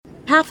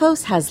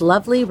Paphos has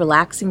lovely,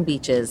 relaxing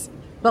beaches,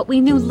 but we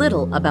knew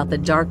little about the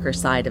darker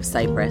side of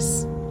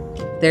Cyprus.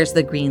 There's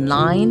the Green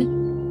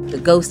Line, the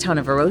ghost town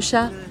of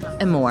Varosha,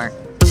 and more.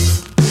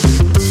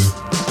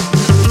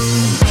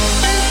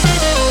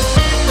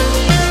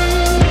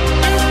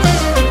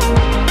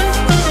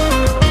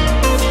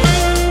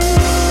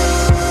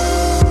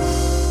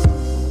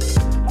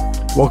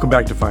 Welcome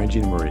back to Find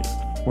Jean Marie,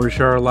 where we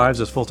share our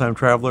lives as full-time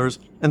travelers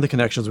and the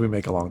connections we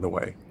make along the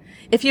way.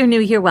 If you're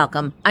new here,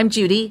 welcome. I'm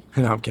Judy.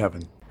 And I'm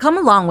Kevin. Come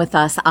along with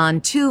us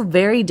on two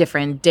very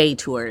different day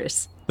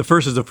tours. The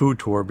first is a food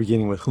tour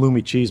beginning with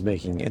halloumi cheese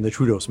making in the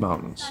Troodos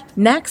Mountains.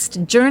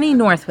 Next, journey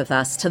north with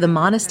us to the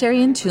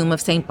monastery and tomb of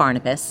St.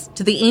 Barnabas,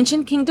 to the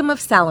ancient kingdom of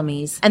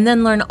Salamis, and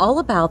then learn all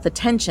about the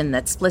tension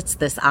that splits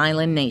this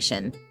island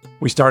nation.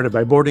 We started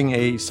by boarding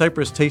a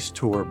Cyprus taste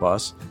tour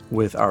bus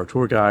with our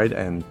tour guide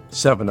and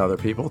 7 other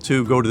people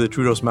to go to the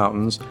Troodos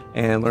Mountains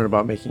and learn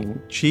about making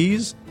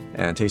cheese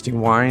and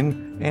tasting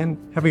wine and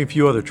having a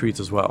few other treats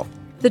as well.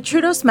 The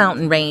Troodos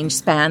mountain range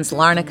spans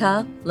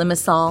Larnaca,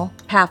 Limassol,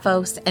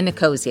 Paphos, and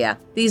Nicosia.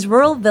 These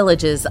rural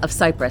villages of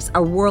Cyprus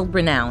are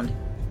world-renowned,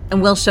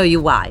 and we'll show you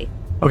why.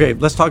 Okay,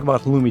 let's talk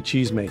about halloumi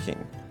cheese making.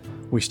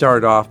 We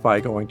started off by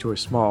going to a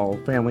small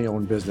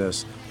family-owned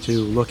business to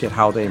look at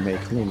how they make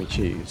halloumi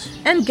cheese.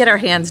 And get our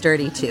hands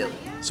dirty, too.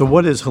 So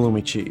what is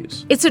halloumi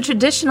cheese? It's a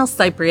traditional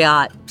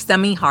Cypriot,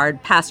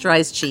 semi-hard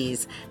pasteurized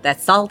cheese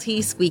that's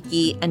salty,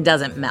 squeaky, and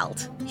doesn't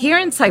melt. Here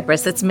in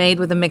Cyprus, it's made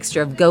with a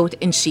mixture of goat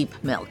and sheep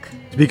milk.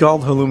 To be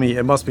called halloumi,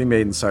 it must be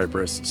made in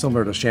Cyprus,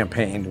 similar to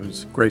champagne,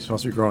 whose grapes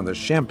must be grown in the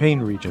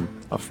Champagne region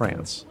of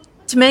France.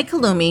 To make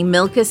halloumi,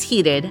 milk is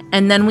heated,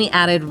 and then we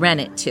added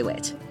rennet to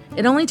it.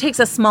 It only takes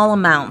a small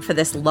amount for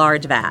this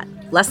large vat,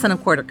 less than a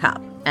quarter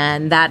cup,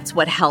 and that's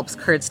what helps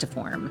curds to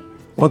form.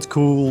 Once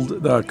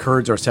cooled, the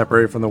curds are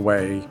separated from the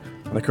whey,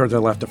 and the curds are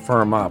left to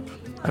firm up,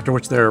 after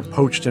which they're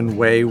poached in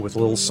whey with a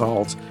little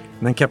salt,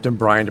 and then kept in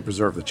brine to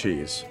preserve the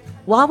cheese.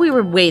 While we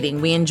were waiting,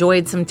 we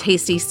enjoyed some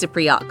tasty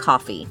Cypriot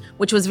coffee,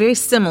 which was very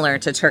similar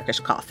to Turkish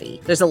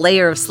coffee. There's a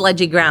layer of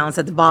sludgy grounds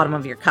at the bottom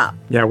of your cup.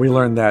 Yeah, we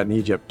learned that in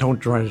Egypt. Don't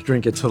try to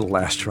drink it to the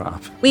last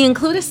drop. We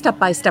include a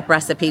step-by-step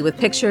recipe with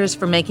pictures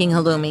for making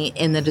halloumi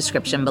in the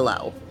description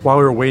below. While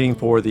we were waiting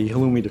for the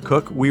halloumi to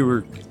cook, we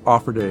were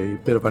offered a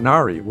bit of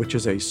nari, which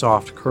is a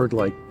soft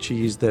curd-like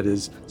cheese that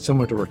is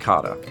similar to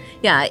ricotta.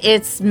 Yeah,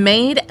 it's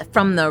made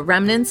from the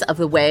remnants of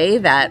the whey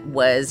that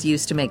was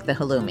used to make the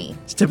halloumi.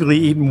 It's typically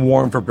eaten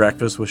warm for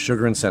breakfast with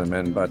sugar and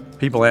cinnamon, but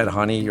people add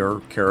honey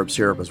or carob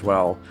syrup as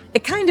well.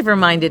 It kind of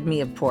reminded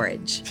me of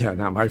porridge. Yeah,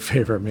 not my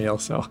favorite meal,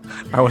 so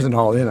I wasn't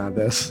all in on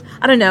this.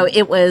 I don't know,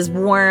 it was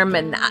warm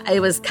and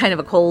it was kind of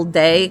a cold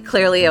day.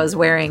 Clearly I was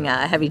wearing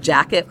a heavy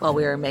jacket while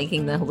we were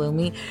making the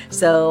halloumi,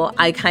 so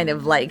I kind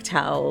of liked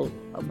how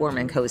warm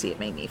and cozy it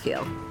made me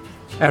feel.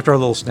 After our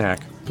little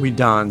snack, we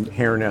donned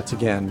hairnets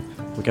again.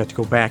 We got to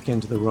go back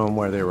into the room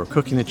where they were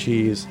cooking the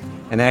cheese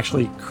and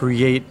actually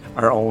create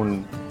our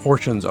own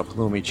portions of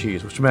halloumi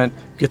cheese, which meant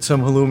get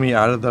some halloumi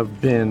out of the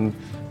bin.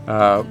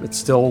 It's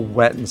still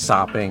wet and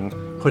sopping.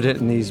 Put it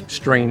in these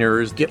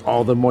strainers, get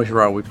all the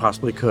moisture out we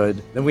possibly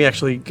could. Then we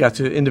actually got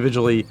to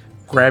individually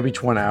grab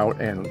each one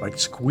out and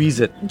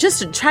squeeze it. Just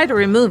to try to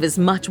remove as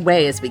much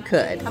whey as we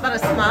could. How about a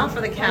smile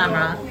for the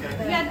camera?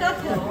 Yeah,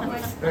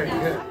 Very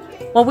good.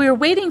 While we were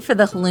waiting for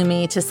the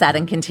halloumi to set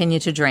and continue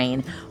to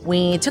drain,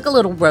 we took a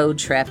little road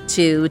trip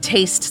to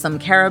taste some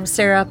carob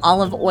syrup,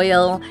 olive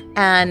oil,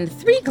 and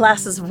 3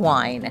 glasses of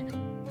wine.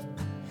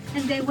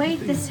 And they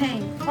weighed the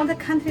same. All the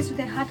countries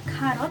that had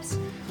carobs,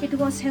 it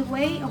was a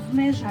way of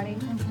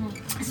measuring,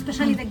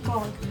 especially the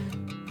gold.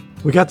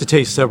 We got to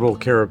taste several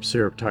carob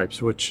syrup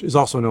types, which is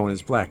also known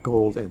as black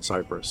gold in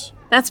Cyprus.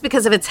 That's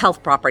because of its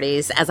health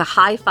properties as a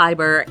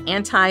high-fiber,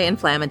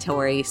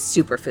 anti-inflammatory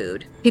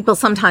superfood. People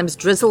sometimes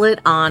drizzle it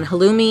on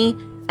halloumi,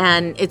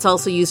 and it's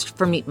also used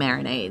for meat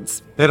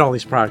marinades. They had all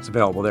these products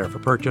available there for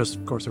purchase.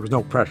 Of course, there was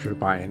no pressure to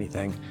buy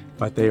anything,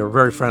 but they were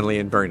very friendly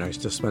and very nice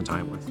to spend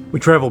time with. We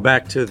traveled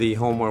back to the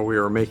home where we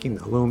were making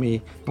the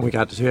halloumi, and we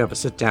got to have a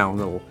sit-down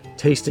little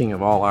tasting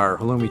of all our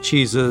halloumi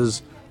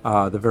cheeses,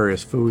 the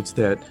various foods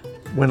that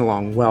went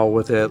along well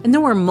with it. And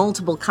there were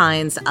multiple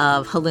kinds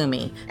of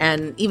halloumi,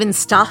 and even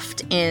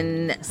stuffed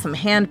in some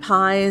hand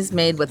pies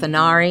made with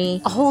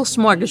nari, a whole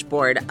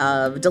smorgasbord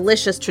of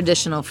delicious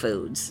traditional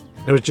foods.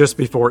 It was just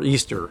before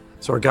Easter,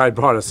 so our guide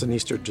brought us an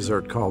Easter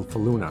dessert called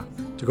faluna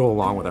to go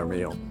along with our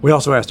meal. We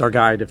also asked our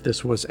guide if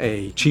this was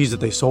a cheese that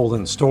they sold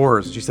in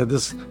stores. She said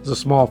this is a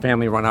small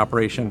family-run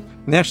operation,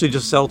 and they actually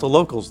just sell to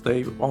locals.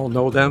 They all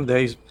know them.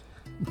 They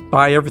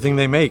buy everything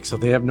they make, so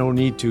they have no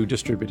need to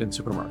distribute in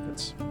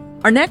supermarkets.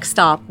 Our next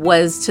stop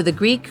was to the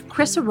Greek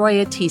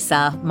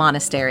Chrysaroiatissa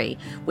Monastery,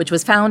 which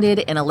was founded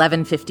in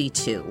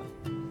 1152.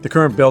 The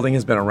current building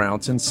has been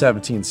around since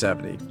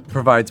 1770. It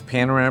provides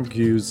panoramic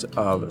views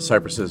of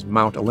Cyprus's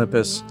Mount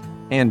Olympus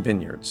and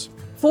vineyards.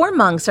 4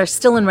 monks are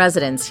still in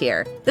residence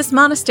here. This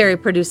monastery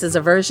produces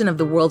a version of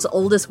the world's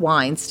oldest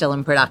wine still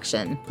in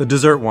production. The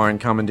dessert wine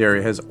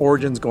commandery has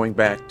origins going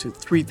back to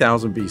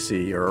 3000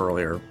 BC or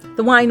earlier.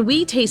 The wine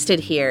we tasted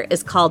here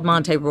is called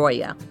Monte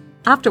Roya.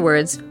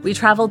 Afterwards, we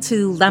traveled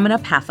to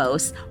Lemina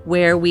Paphos,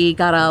 where we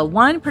got a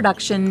wine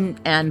production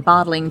and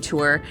bottling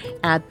tour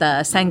at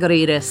the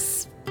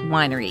Sangaritis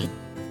winery.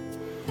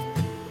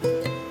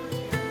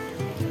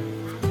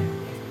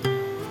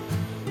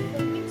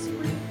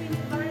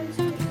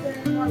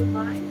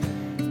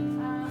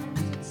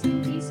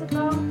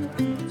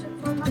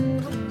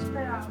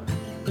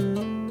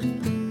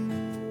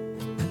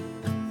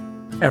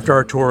 After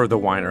our tour of the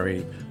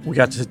winery, we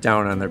got to sit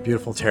down on their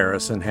beautiful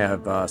terrace and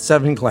have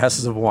 7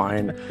 glasses of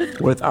wine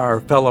with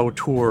our fellow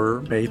tour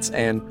mates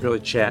and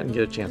really chat and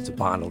get a chance to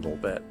bond a little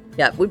bit.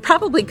 Yeah, we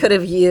probably could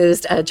have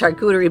used a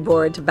charcuterie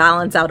board to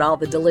balance out all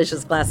the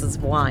delicious glasses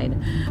of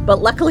wine,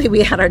 but luckily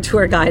we had our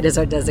tour guide as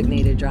our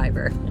designated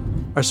driver.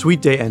 Our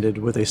sweet day ended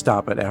with a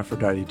stop at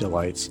Aphrodite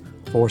Delights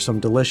for some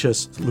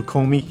delicious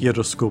Lukomi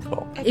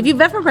Gyroskoupo. If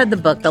you've ever read the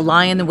book The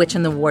Lion, the Witch,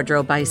 and the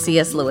Wardrobe by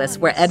C.S. Lewis,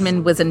 where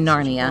Edmund was in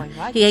Narnia,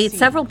 he ate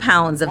several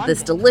pounds of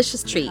this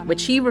delicious treat,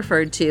 which he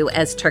referred to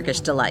as Turkish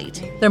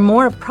delight. They're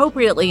more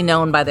appropriately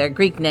known by their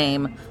Greek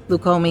name,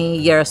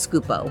 Lukomi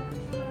Gyroskoupo.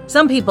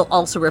 Some people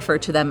also refer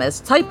to them as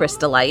Cyprus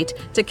delight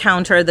to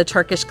counter the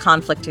Turkish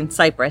conflict in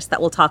Cyprus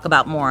that we'll talk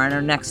about more on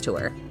our next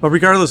tour. But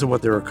regardless of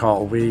what they were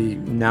called, we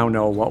now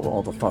know what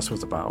all the fuss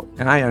was about.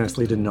 And I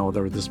honestly didn't know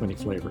there were this many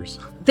flavors.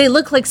 They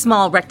look like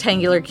small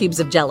rectangular cubes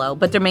of Jell-O,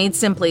 but they're made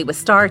simply with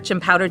starch and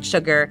powdered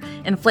sugar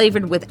and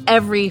flavored with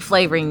every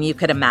flavoring you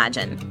could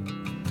imagine.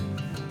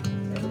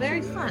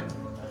 Very fun.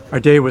 Our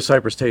day with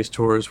Cyprus Taste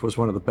Tours was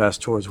one of the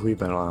best tours we've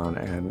been on,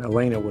 and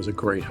Elena was a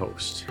great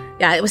host.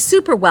 Yeah, it was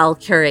super well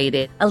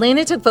curated.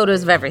 Elena took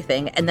photos of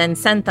everything and then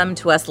sent them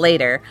to us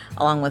later,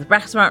 along with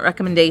restaurant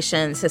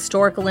recommendations,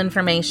 historical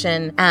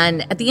information,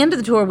 and at the end of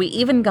the tour, we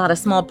even got a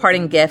small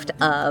parting gift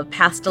of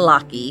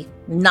pastelaki,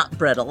 nut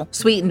brittle,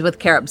 sweetened with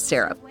carob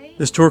syrup.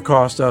 This tour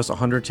cost us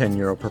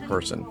 €110 per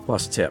person,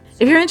 plus tip.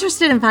 If you're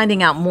interested in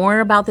finding out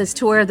more about this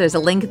tour, there's a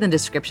link in the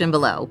description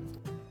below.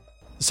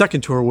 The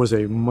second tour was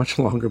a much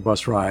longer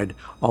bus ride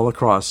all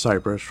across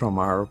Cyprus from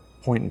our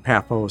point in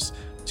Paphos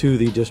to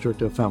the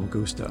district of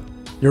Famagusta.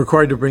 You're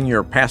required to bring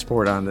your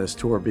passport on this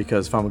tour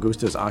because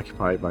Famagusta is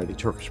occupied by the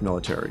Turkish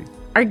military.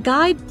 Our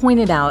guide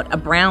pointed out a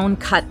brown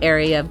cut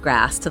area of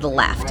grass to the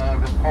left.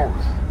 The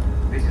post.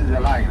 This is the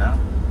line, huh?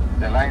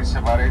 The line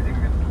separating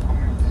the two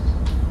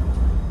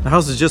communities. The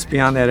houses just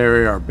beyond that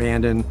area are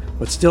abandoned,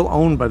 but still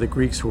owned by the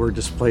Greeks who were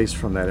displaced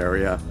from that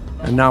area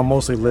and now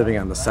mostly living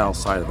on the south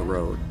side of the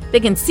road. They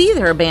can see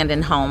their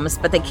abandoned homes,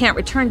 but they can't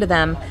return to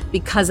them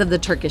because of the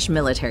Turkish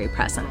military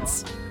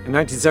presence. In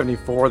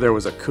 1974, there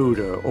was a coup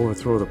to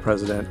overthrow the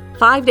president.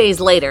 5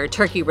 days later,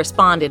 Turkey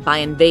responded by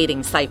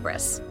invading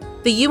Cyprus.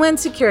 The UN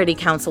Security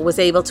Council was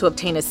able to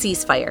obtain a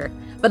ceasefire,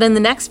 but in the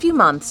next few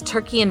months,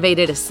 Turkey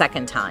invaded a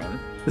second time.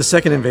 The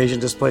second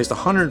invasion displaced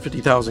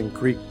 150,000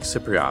 Greek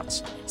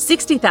Cypriots.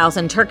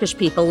 60,000 Turkish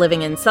people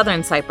living in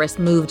southern Cyprus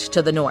moved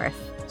to the north.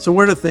 So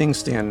where do things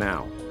stand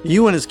now? The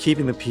UN is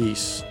keeping the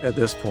peace at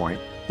this point.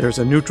 There's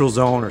a neutral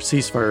zone or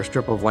ceasefire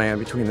strip of land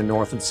between the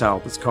north and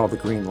south. It's called the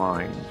Green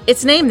Line.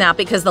 It's named that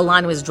because the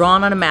line was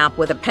drawn on a map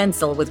with a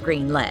pencil with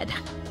green lead.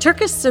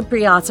 Turkish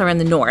Cypriots are in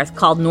the north,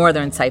 called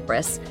Northern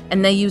Cyprus,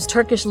 and they use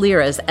Turkish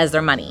liras as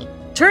their money.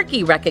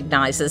 Turkey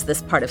recognizes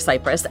this part of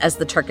Cyprus as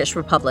the Turkish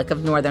Republic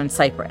of Northern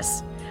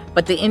Cyprus.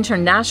 But the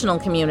international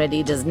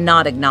community does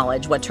not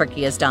acknowledge what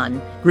Turkey has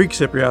done. Greek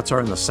Cypriots are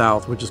in the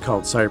south, which is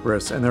called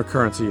Cyprus, and their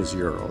currency is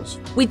euros.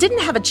 We didn't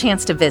have a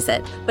chance to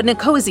visit, but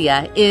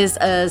Nicosia is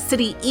a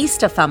city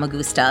east of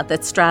Famagusta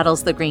that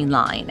straddles the Green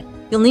Line.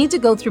 You'll need to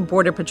go through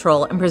Border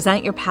Patrol and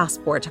present your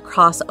passport to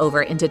cross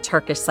over into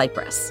Turkish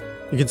Cyprus.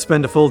 You can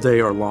spend a full day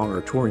or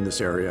longer touring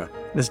this area,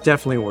 and it's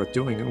definitely worth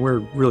doing, and we're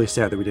really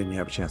sad that we didn't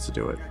have a chance to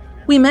do it.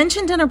 We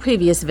mentioned in a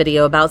previous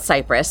video about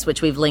Cyprus,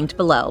 which we've linked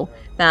below,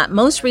 that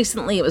most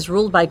recently it was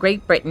ruled by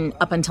Great Britain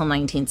up until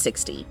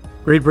 1960.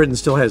 Great Britain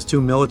still has 2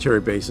 military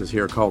bases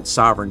here called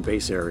sovereign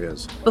base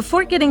areas.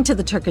 Before getting to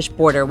the Turkish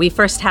border, we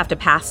first have to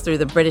pass through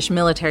the British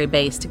military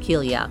base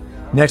Tekilia.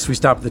 Next, we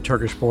stop at the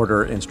Turkish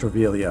border in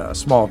Stravilia, a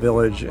small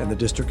village in the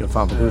district of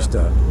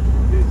Famagusta.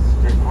 This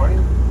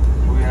checkpoint,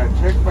 we are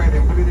checked by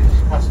the British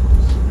customs.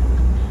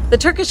 The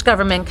Turkish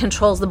government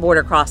controls the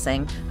border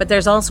crossing, but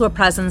there's also a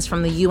presence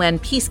from the UN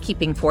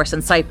peacekeeping force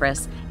in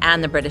Cyprus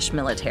and the British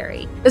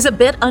military. It's a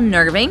bit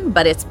unnerving,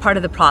 but it's part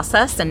of the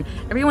process, and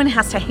everyone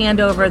has to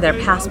hand over their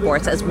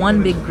passports as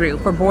one big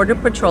group for Border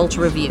Patrol to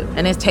review,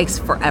 and it takes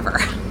forever.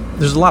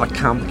 There's a lot of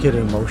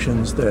complicated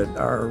emotions that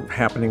are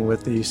happening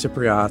with the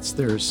Cypriots.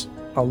 There's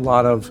a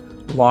lot of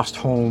lost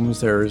homes.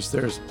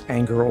 There's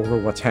anger over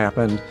what's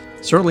happened.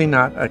 Certainly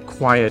not a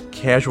quiet,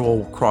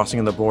 casual crossing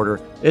of the border.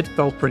 It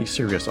felt pretty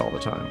serious all the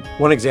time.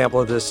 One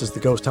example of this is the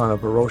ghost town of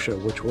Varosha,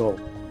 which we'll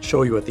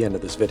show you at the end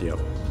of this video.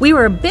 We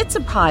were a bit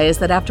surprised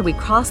that after we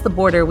crossed the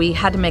border, we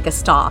had to make a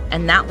stop,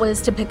 and that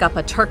was to pick up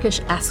a Turkish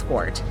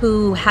escort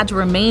who had to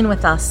remain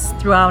with us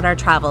throughout our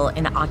travel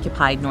in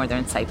occupied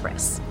northern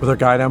Cyprus. With our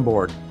guide on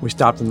board, we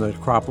stopped in the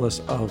necropolis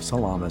of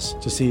Salamis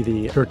to see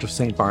the Church of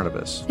St.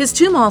 Barnabas. His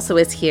tomb also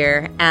is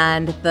here,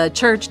 and the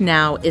church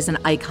now is an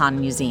icon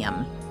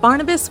museum.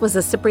 Barnabas was a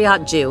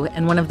Cypriot Jew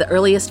and one of the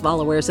earliest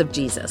followers of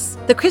Jesus.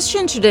 The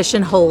Christian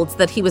tradition holds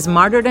that he was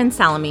martyred in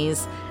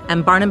Salamis,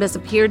 and Barnabas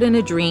appeared in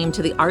a dream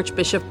to the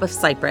Archbishop of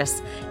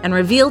Cyprus and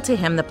revealed to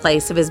him the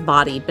place of his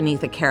body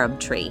beneath a carob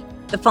tree.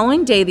 The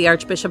following day, the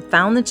Archbishop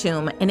found the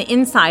tomb, and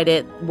inside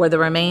it were the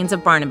remains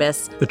of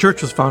Barnabas. The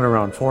church was founded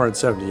around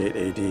 478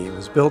 AD. It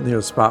was built near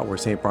the spot where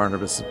St.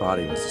 Barnabas'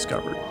 body was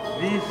discovered.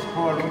 These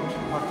columns,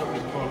 part of the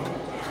columns,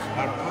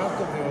 are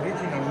part of the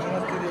original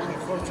monastery of the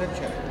 4th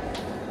century.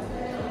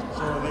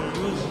 So they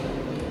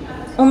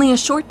use. Only a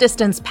short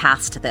distance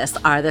past this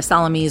are the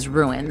Salamis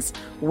ruins,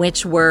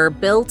 which were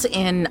built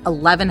in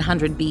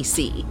 1100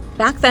 BC.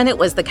 Back then, it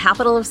was the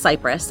capital of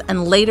Cyprus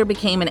and later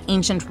became an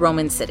ancient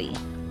Roman city.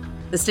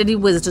 The city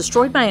was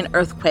destroyed by an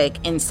earthquake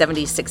in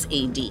 76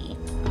 AD.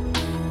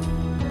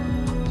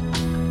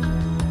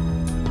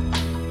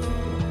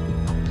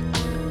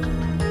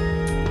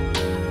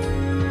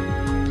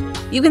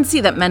 You can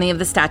see that many of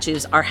the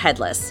statues are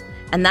headless,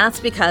 and that's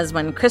because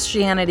when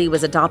Christianity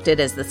was adopted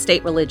as the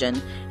state religion,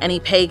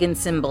 any pagan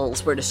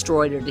symbols were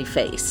destroyed or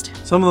defaced.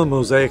 Some of the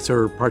mosaics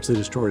are partially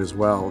destroyed as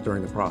well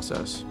during the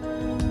process.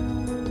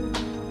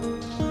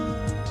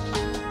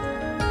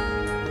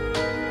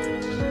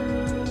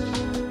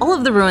 All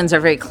of the ruins are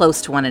very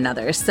close to one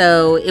another,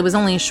 so it was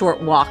only a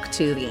short walk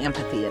to the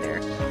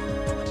amphitheater.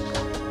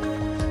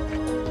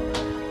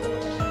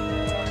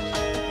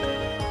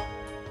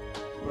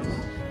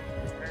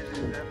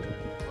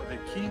 For the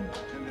king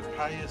and the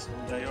pious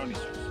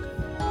Dionysius.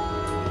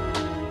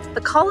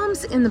 The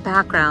columns in the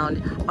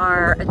background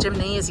are a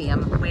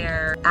gymnasium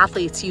where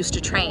athletes used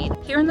to train.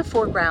 Here in the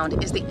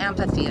foreground is the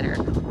amphitheater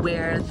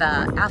where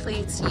the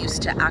athletes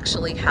used to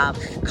actually have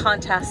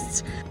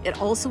contests. It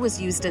also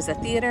was used as a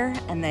theater,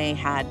 and they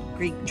had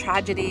Greek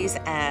tragedies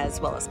as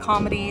well as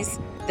comedies.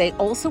 They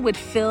also would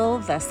fill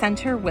the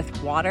center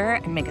with water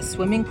and make a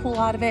swimming pool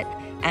out of it,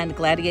 and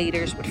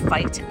gladiators would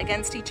fight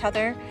against each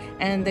other.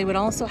 And they would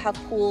also have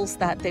pools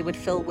that they would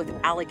fill with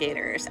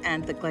alligators,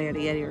 and the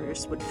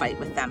gladiators would fight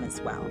with them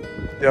as well.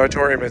 The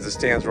auditorium as it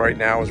stands right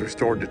now is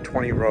restored to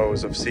 20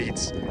 rows of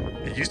seats.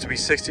 It used to be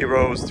 60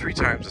 rows, 3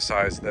 times the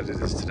size that it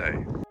is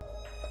today.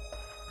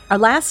 Our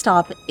last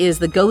stop is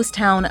the ghost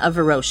town of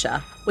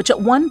Varosha, which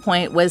at one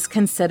point was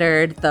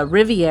considered the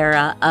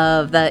Riviera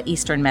of the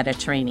Eastern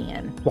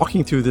Mediterranean.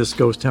 Walking through this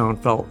ghost town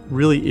felt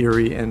really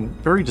eerie and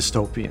very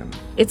dystopian.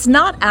 It's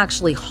not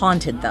actually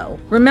haunted, though.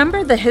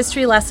 Remember the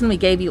history lesson we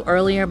gave you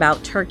earlier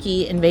about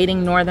Turkey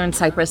invading northern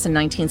Cyprus in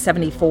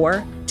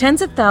 1974?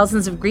 Tens of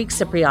thousands of Greek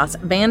Cypriots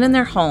abandoned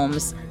their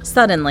homes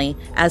suddenly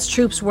as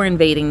troops were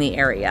invading the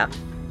area.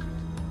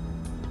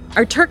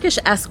 Our Turkish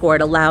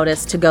escort allowed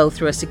us to go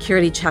through a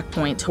security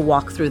checkpoint to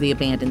walk through the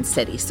abandoned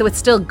city, so it's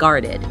still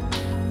guarded.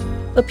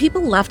 But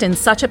people left in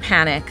such a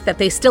panic that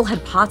they still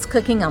had pots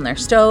cooking on their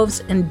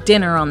stoves and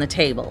dinner on the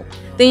table.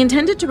 They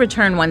intended to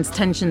return once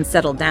tensions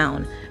settled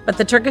down, but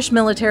the Turkish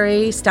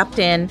military stepped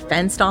in,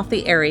 fenced off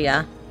the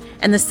area,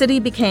 and the city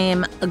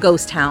became a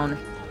ghost town,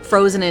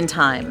 frozen in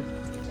time,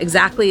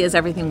 exactly as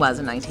everything was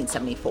in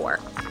 1974.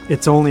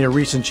 It's only a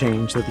recent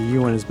change that the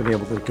UN has been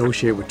able to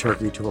negotiate with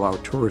Turkey to allow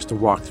tourists to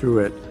walk through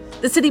it.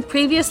 The city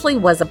previously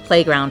was a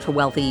playground for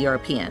wealthy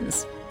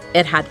Europeans.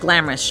 It had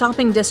glamorous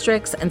shopping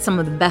districts and some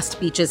of the best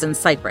beaches in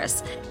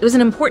Cyprus. It was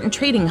an important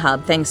trading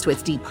hub thanks to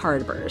its deep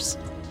harbors.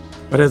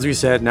 But as we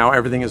said, now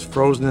everything is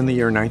frozen in the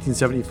year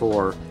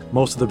 1974.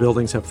 Most of the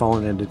buildings have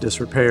fallen into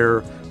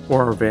disrepair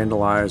or are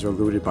vandalized or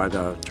looted by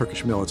the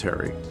Turkish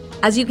military.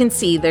 As you can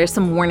see, there's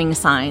some warning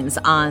signs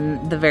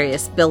on the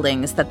various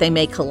buildings that they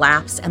may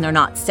collapse and they're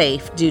not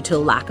safe due to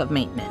lack of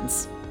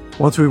maintenance.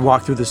 Once we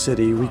walked through the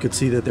city, we could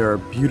see that there are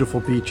beautiful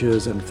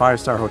beaches and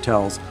 5-star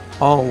hotels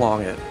all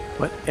along it,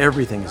 but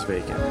everything is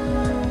vacant.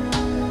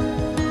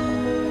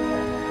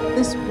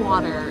 This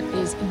water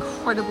is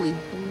incredibly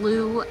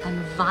blue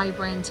and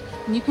vibrant,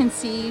 and you can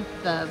see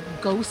the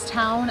ghost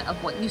town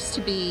of what used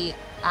to be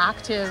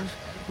active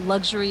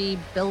luxury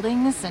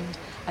buildings, and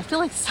I feel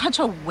like such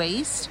a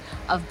waste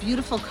of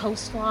beautiful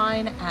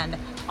coastline and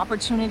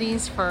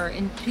opportunities for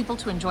people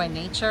to enjoy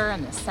nature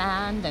and the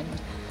sand, and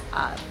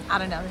I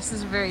don't know, this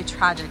is a very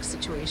tragic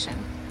situation.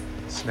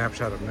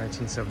 Snapshot of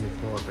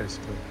 1974,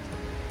 basically.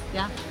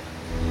 Yeah.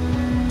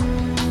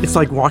 It's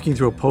like walking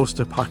through a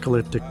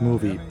post-apocalyptic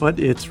movie, but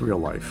it's real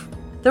life.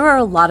 There are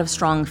a lot of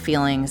strong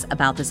feelings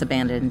about this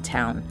abandoned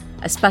town,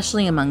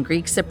 especially among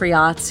Greek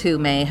Cypriots who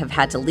may have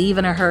had to leave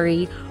in a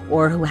hurry,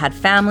 or who had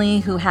family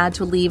who had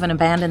to leave and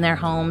abandon their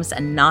homes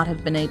and not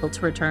have been able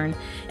to return,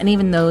 and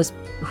even those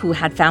who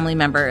had family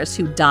members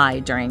who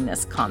died during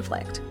this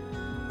conflict.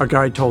 Our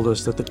guide told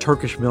us that the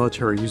Turkish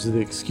military uses the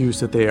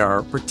excuse that they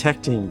are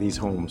protecting these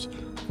homes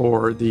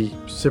for the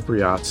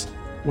Cypriots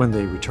when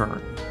they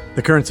return.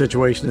 The current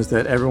situation is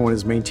that everyone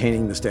is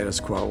maintaining the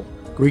status quo.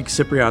 Greek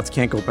Cypriots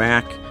can't go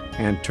back,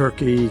 and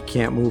Turkey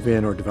can't move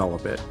in or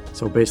develop it.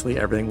 So basically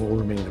everything will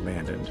remain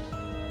abandoned.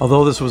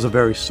 Although this was a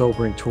very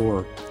sobering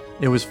tour,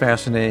 it was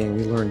fascinating.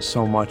 We learned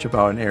so much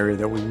about an area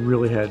that we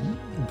really had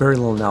very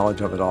little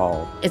knowledge of at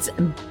all. It's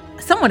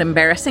somewhat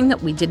embarrassing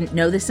that we didn't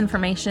know this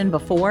information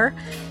before,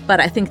 but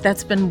I think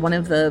that's been one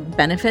of the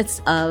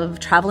benefits of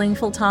traveling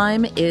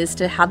full-time, is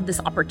to have this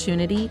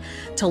opportunity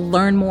to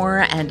learn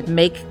more and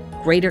make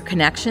greater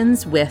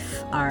connections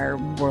with our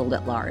world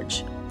at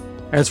large.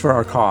 As for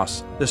our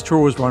costs, this tour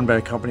was run by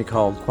a company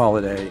called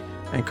Qualide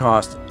and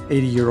cost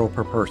 €80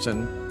 per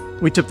person.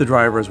 We tipped the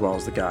driver as well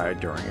as the guide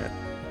during it.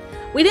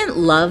 We didn't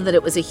love that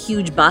it was a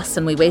huge bus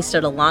and we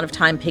wasted a lot of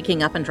time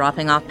picking up and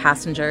dropping off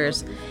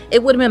passengers.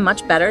 It would have been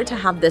much better to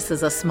have this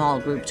as a small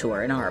group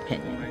tour, in our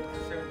opinion.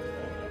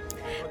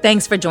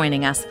 Thanks for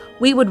joining us.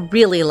 We would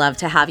really love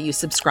to have you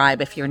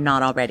subscribe if you're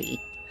not already.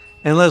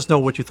 And let us know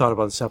what you thought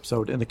about this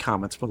episode in the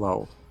comments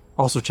below.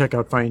 Also check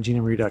out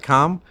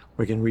findingGinaMarie.com,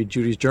 where you can read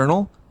Judy's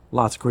journal.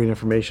 Lots of great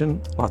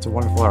information, lots of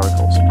wonderful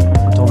articles.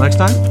 Until next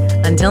time.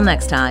 Until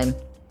next time.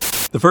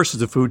 The first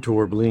is a food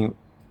tour.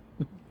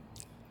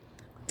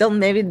 Don't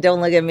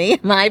look at me.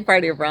 My part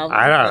of your problem.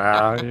 I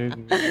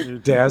don't know. You're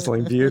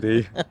dazzling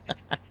beauty.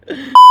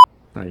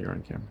 Now you're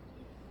on camera.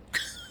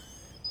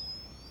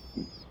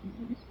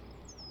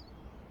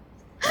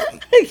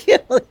 I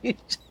can't believe you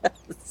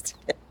just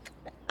did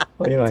that.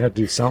 Well, I had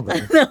to do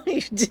something. No,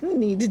 you didn't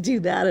need to do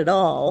that at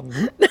all.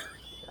 Mm-hmm. No,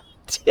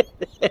 you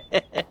didn't.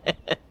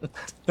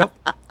 Nope.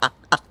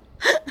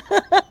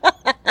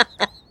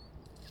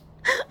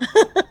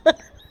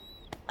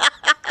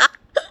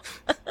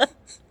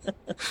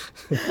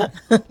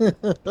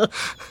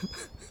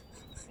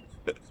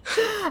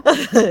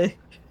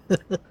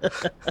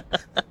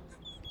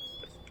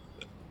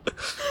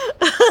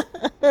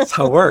 That's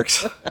how it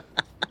works.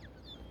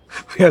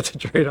 We have to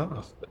trade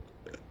off.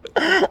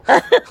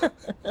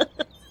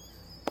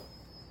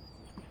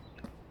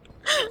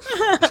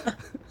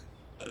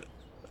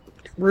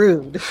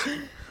 Rude.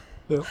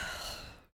 Yep.